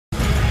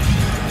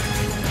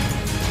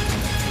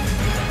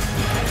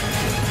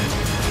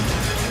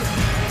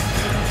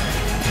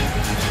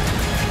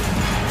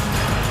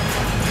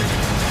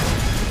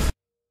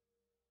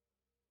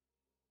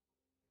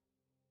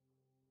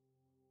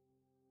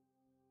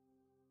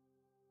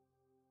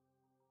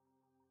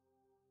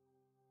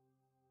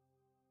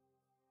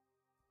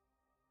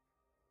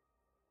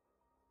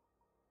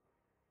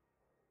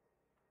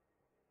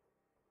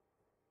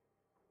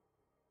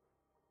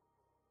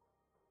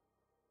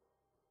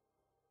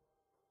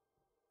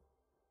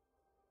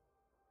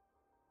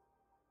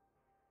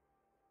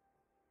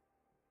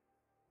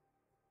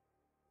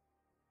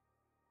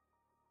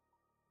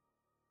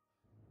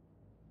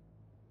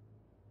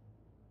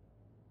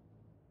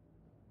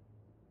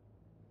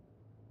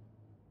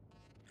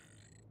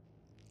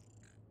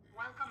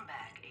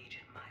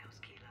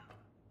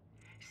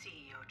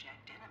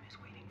is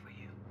waiting for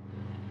you.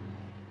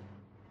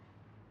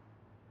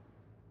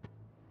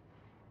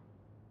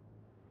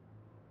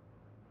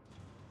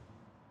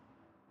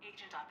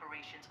 Agent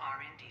Operations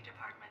R&D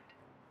Department.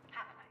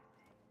 Have a nice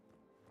day.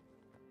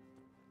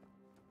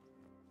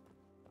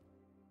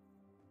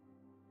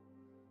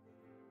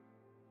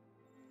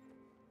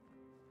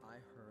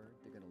 I heard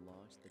they're gonna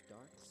launch the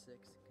Dark 6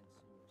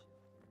 consumer chip.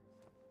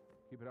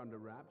 Keep it under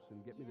wraps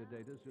and get me the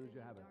data as soon as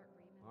you have it.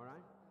 All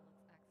right?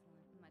 Looks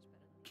excellent. Much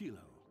better than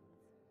Kilo,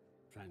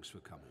 thanks for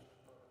coming.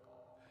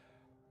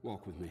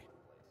 Walk with me.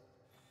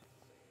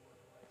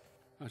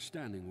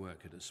 Outstanding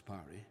work at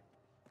Aspari.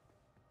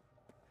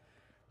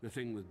 The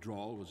thing with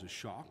Drawl was a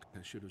shock.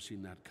 I should have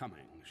seen that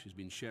coming. She's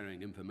been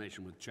sharing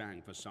information with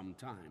Chang for some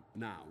time.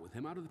 Now, with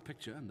him out of the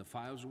picture and the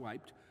files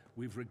wiped,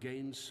 we've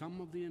regained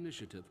some of the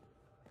initiative.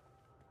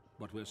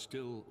 But we're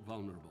still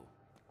vulnerable.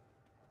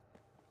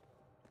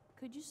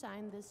 Could you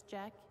sign this,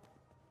 Jack?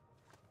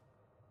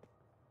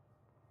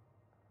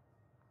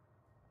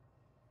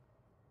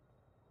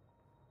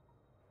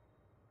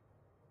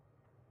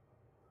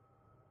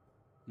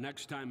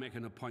 Next time, make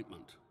an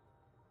appointment.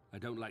 I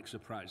don't like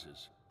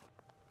surprises.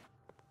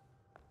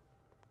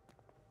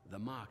 The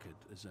market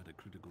is at a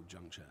critical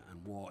juncture,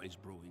 and war is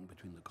brewing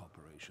between the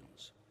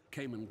corporations.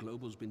 Cayman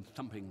Global's been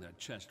thumping their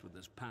chest with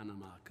this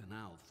Panama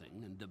Canal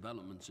thing, and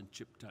developments in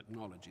chip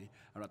technology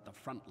are at the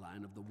front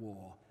line of the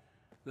war.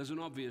 There's an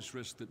obvious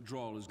risk that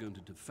Drawl is going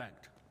to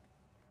defect.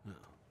 No,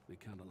 we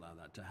can't allow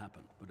that to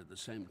happen, but at the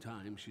same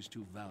time, she's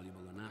too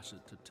valuable an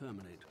asset to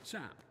terminate.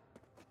 Sam.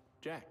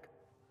 Jack.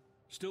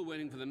 Still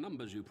waiting for the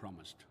numbers you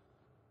promised.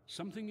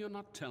 Something you're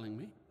not telling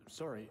me?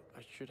 Sorry,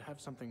 I should have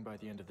something by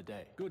the end of the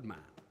day. Good man.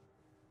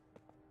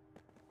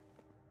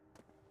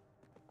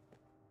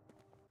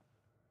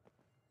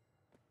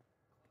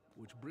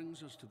 Which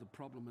brings us to the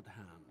problem at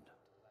hand.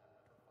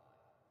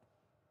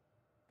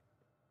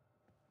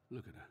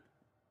 Look at her.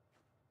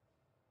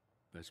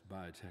 Best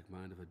biotech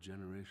mind of a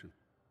generation.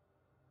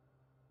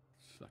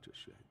 Such a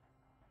shame.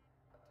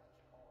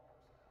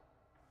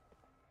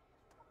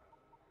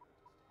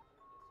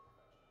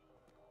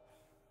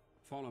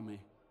 Follow me.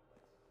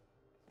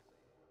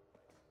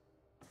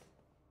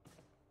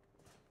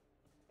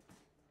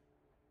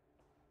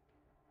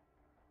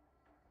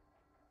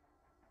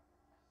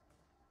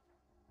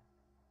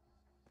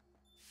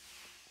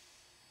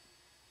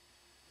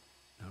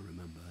 Now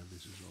remember,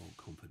 this is all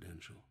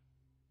confidential.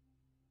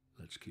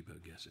 Let's keep her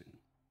guessing.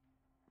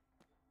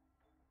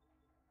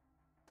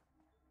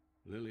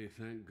 Lily,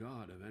 thank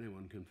God, if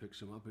anyone can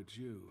fix him up, it's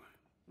you.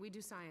 We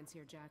do science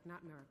here, Jack,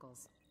 not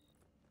miracles.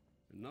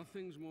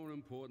 Nothing's more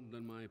important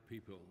than my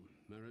people.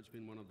 Merritt's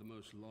been one of the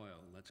most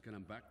loyal. Let's get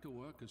him back to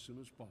work as soon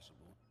as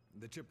possible.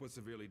 The chip was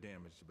severely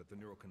damaged, but the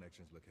neural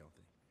connections look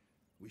healthy.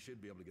 We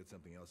should be able to get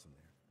something else in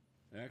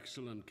there.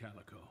 Excellent,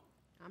 Calico.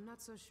 I'm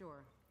not so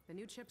sure. The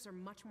new chips are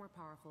much more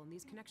powerful, and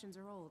these connections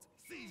are old.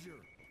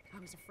 Seizure! I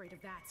was afraid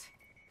of that.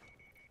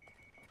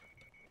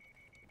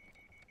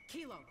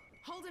 Kilo,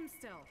 hold him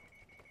still!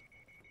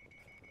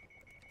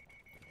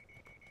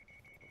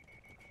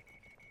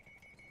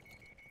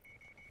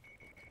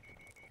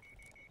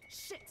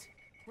 Shit!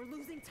 We're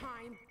losing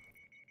time!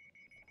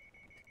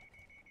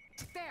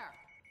 There!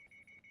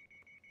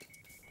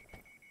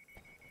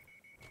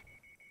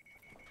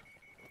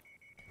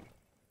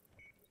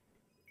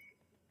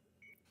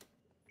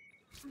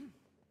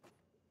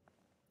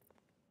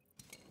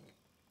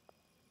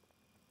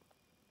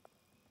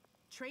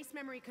 Trace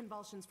memory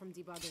convulsions from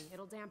debugging.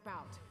 It'll damp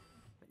out.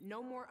 But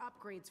no more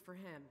upgrades for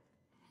him.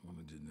 What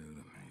did you do to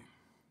me?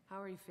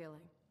 How are you feeling?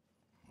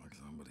 Like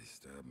somebody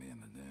stabbed me in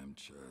the damn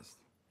chest.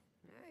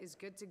 Yeah, he's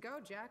good to go,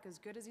 Jack. As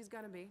good as he's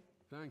gonna be.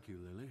 Thank you,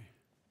 Lily.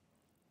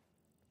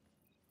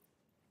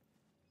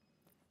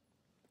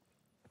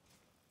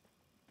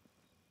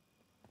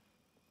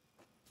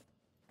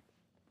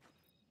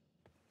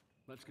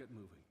 Let's get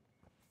moving.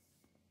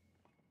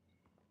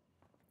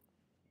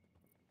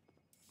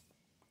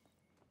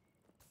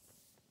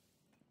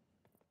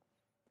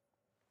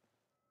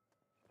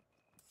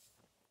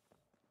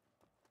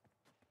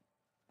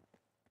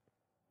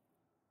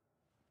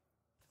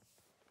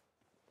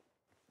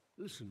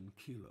 Listen,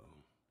 Kilo.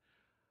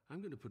 I'm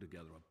going to put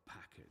together a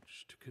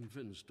package to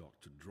convince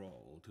Dr.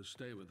 Drawl to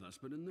stay with us,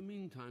 but in the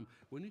meantime,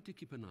 we need to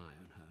keep an eye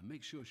on her,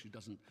 make sure she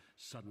doesn't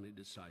suddenly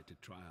decide to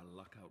try her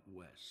luck out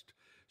west.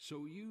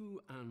 So you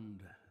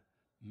and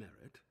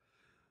Merritt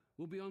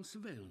will be on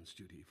surveillance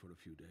duty for a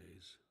few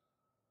days.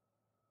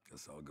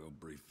 Guess I'll go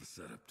brief the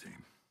setup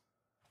team.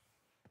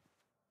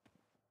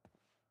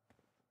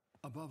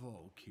 Above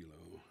all,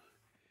 Kilo,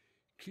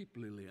 keep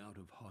Lily out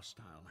of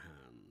hostile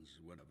hands,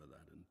 whatever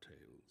that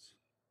entails.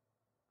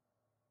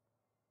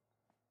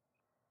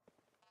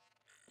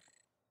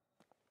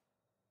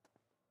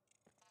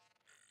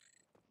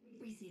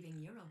 Receiving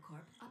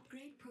Eurocorp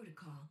upgrade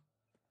protocol.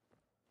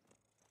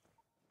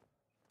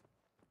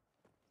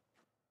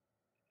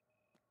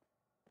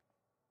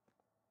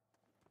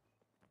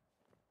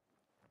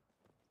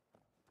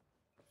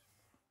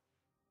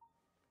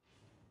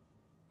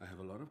 I have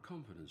a lot of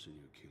confidence in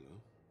you, Kilo.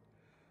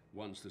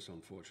 Once this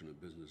unfortunate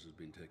business has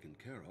been taken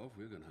care of,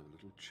 we're going to have a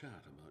little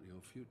chat about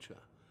your future.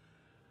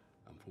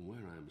 And from where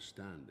I am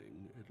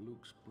standing, it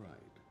looks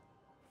bright.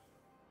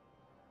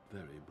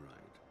 Very bright.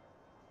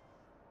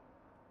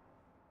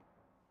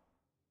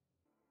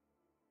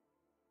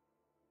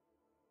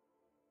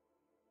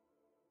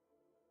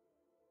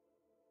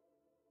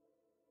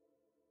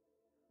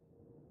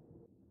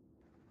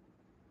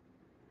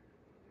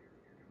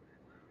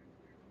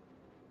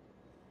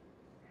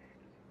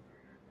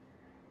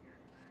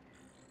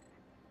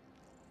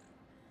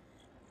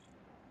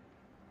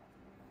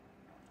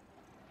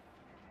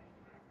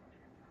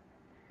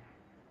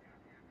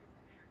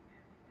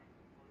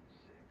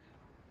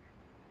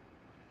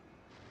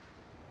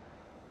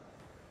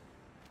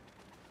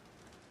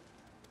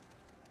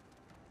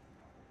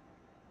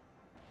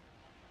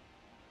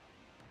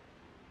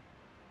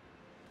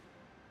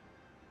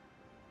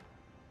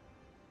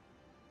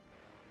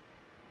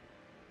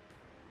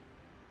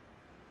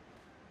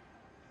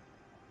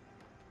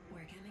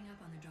 We're coming up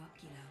on the drop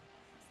kilo.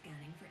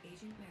 Scanning for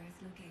Agent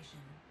Merritt's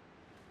location.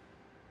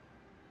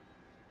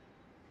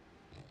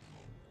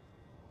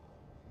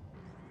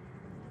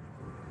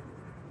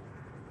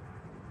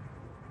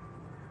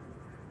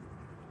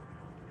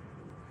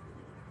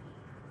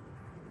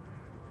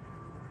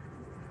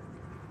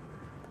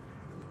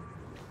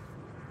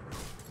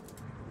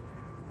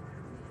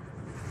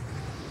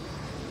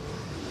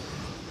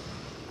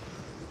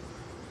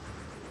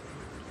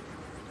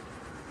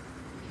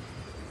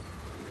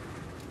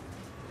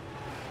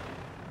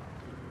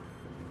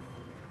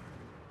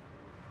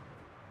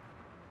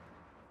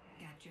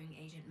 Capturing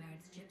Agent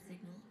Merritt's chip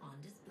signal on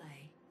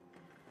display.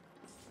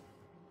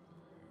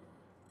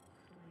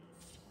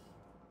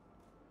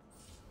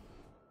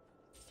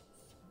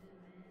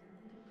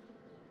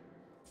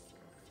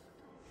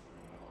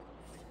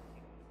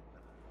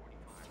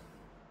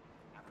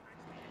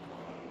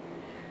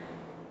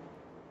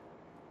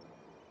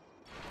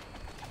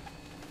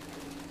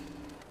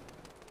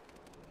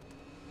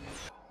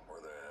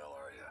 Where the hell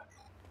are you?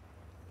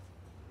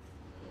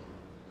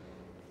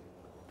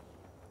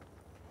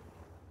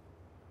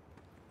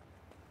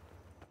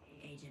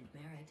 Agent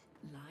Merritt,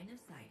 line of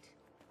sight.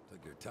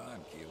 Take your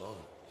time, Kilo.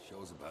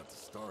 Show's about to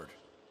start.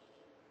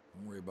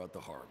 Don't worry about the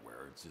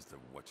hardware. It's just a,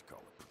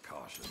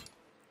 precaution.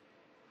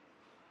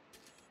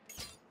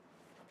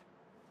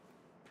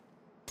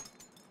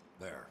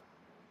 There.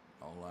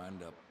 All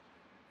lined up.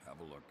 Have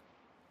a look.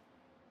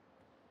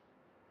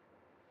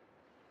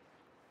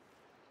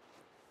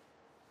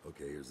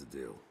 Okay, here's the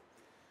deal.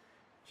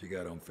 She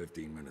got home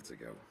 15 minutes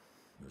ago.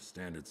 There's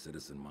standard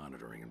citizen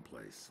monitoring in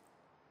place.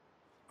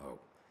 Oh,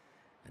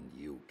 and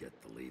you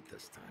get the lead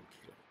this time,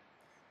 Kilo.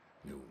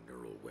 New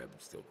neural web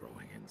still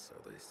growing in, so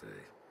they say.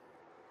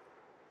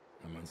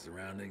 I'm on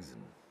surroundings,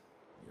 and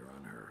you're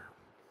on her.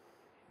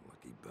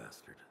 Lucky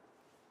bastard.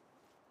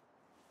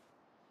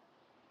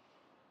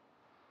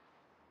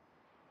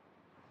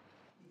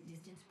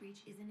 Distance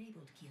breach is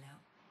enabled, Kilo.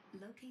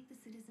 Locate the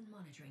citizen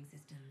monitoring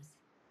systems.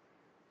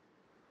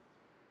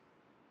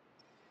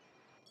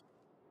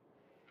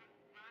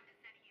 Rhonda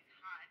said he's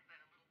hot, but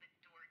a little bit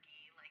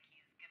dorky, like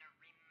he's gonna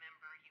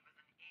remember he was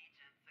an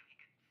agent so he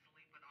could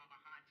sleep with all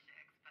the hot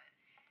chicks, but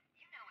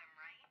you know him,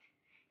 right?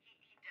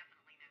 He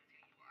definitely knows who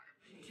you are.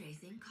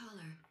 Tracing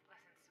caller.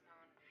 Listen,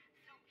 Simone,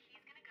 so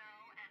he's gonna go,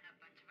 and a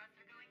bunch of us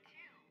are going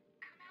too.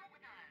 Come out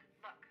with us.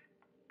 Look,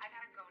 I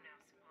gotta go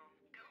now, Simone.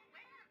 Go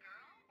where,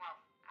 girl?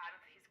 Well, out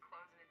of these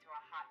clothes and into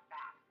a hot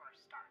bath for a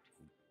start.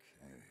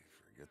 Okay,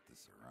 forget the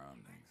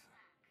surroundings.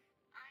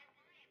 I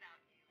worry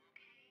about you,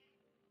 okay?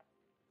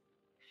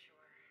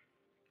 Sure.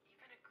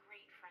 You've been a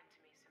great friend to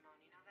me, Simone,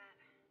 you know that?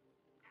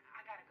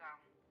 I gotta go.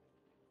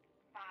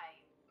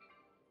 Bye.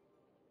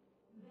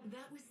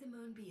 That was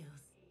Simone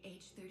Beals,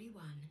 age 31,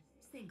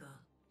 single.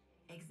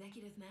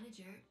 Executive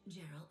Manager,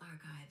 General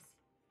Archives.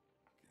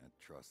 Can't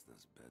trust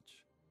this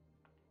bitch.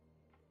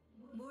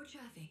 More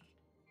traffic.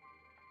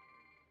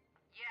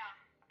 Yeah,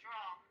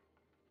 draw.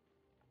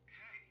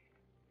 Hey,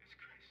 it's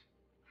Chris.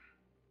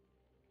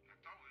 I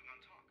thought we were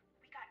gonna talk.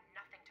 We got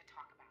nothing to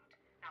talk about.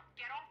 Now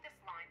get off this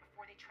line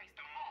before they trace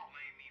the call. Don't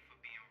blame me for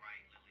being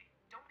right, Lily.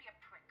 Don't be a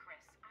prick,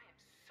 Chris. I am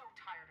so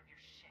tired of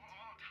your shit. We're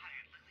all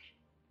tired, Lily.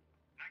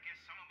 I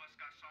guess some of us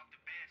got softer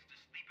beds to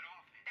sleep it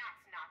off in.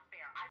 That's not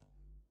fair. I've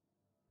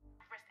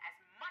risked as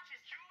much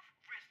as You've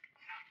risked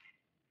nothing.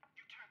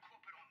 You turned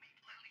corporate on me,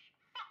 Lily.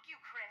 Fuck you,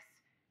 Chris.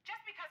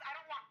 Just because I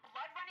don't want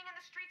blood running in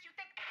the streets, you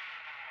think...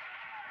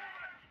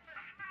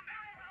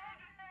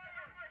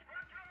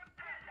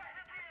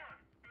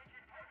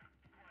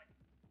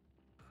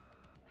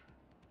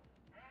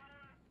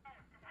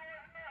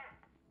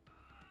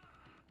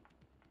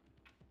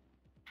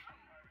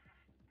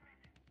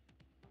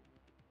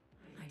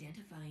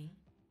 Identifying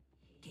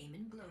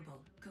Cayman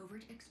Global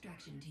Covert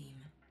Extraction Team.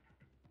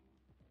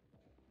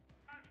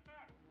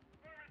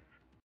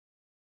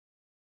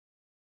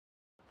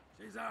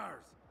 She's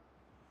ours.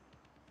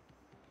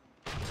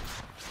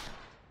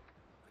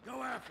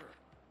 Go after her.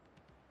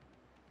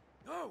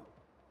 Go!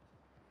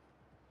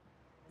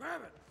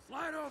 Grab it!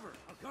 Slide over!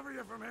 I'll cover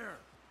you from here.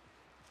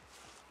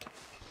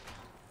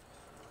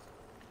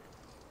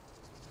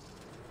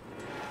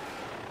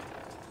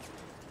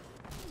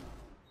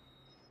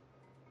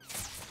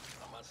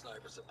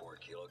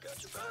 Kilo.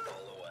 Got your back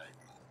all the way.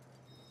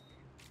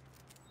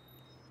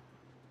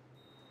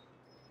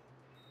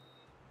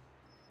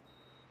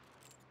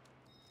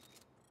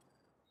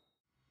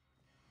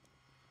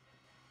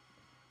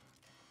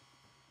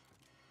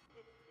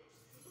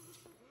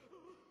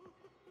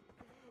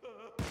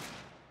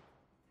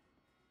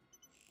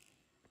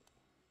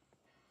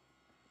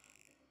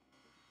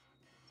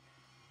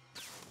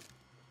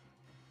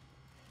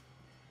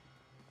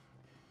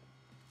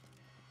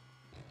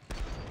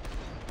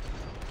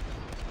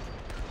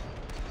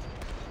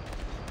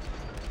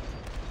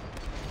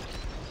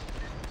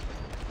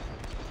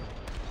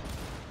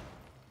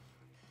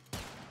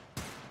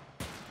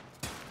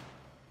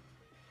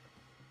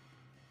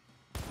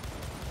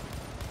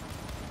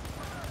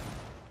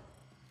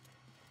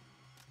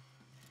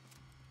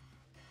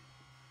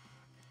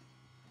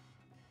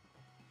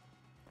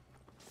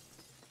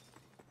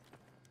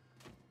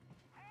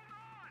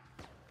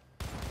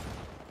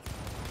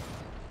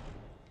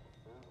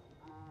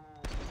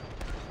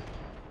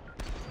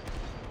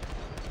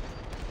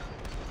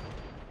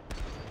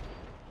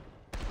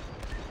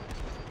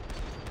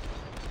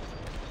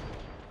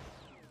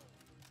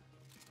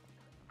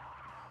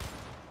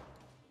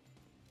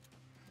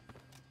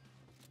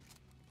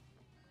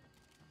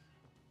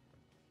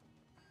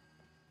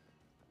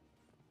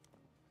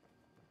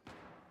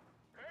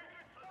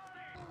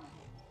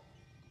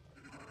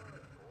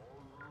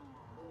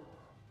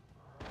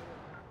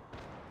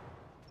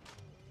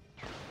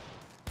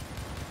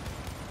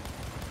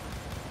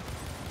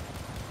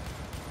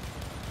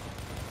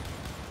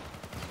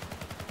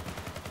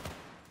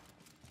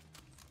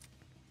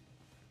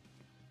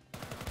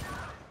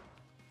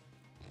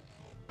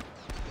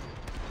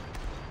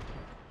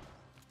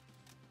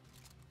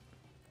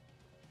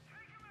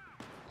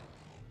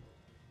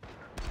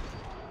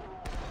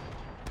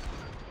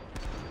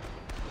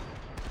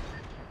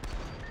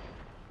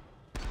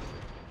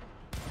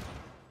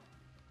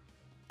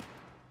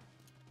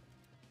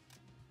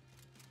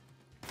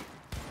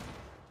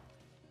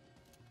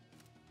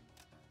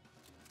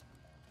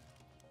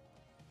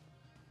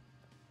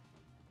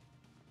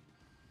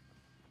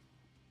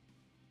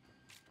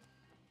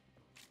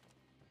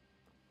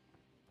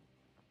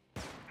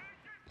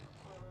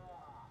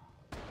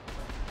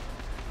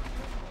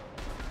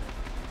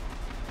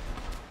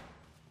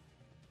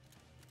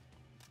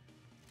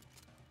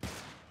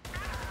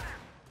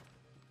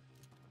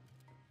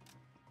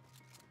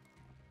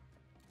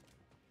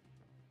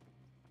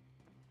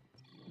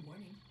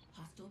 Warning,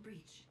 hostile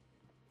breach.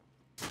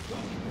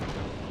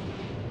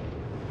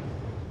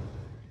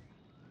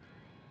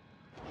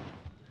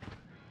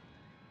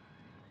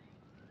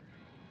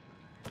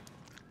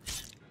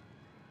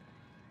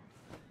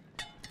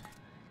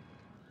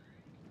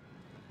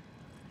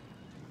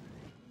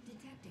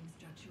 Detecting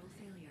structural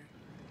failure.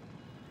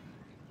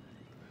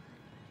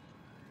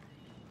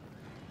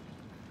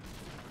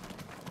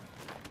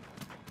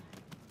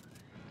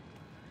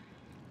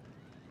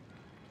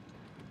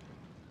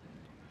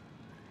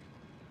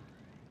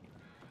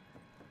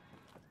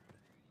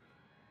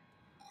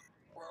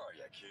 Where are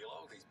you,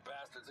 Kilo? These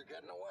bastards are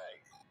getting away.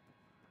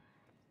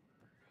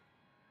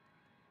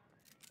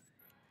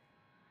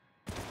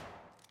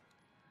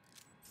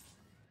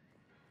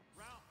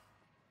 Ralph!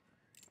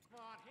 Come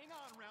on, hang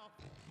on, Ralph!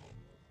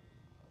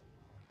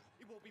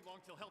 It won't be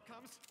long till help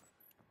comes.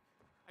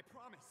 I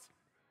promise.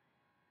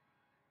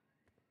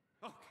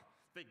 Oh,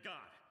 thank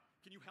God.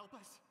 Can you help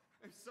us?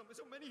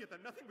 So many of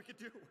them, nothing we could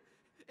do.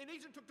 An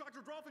agent took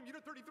Dr. Drawl from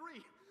Unit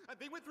 33.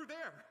 They went through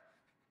there.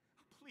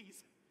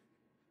 Please.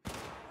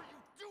 What are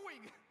you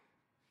doing?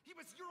 He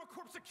was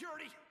Eurocorp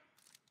security.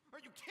 Are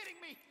you kidding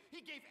me?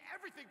 He gave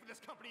everything for this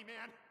company,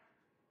 man.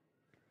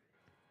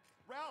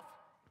 Ralph!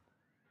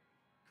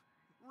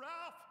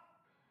 Ralph!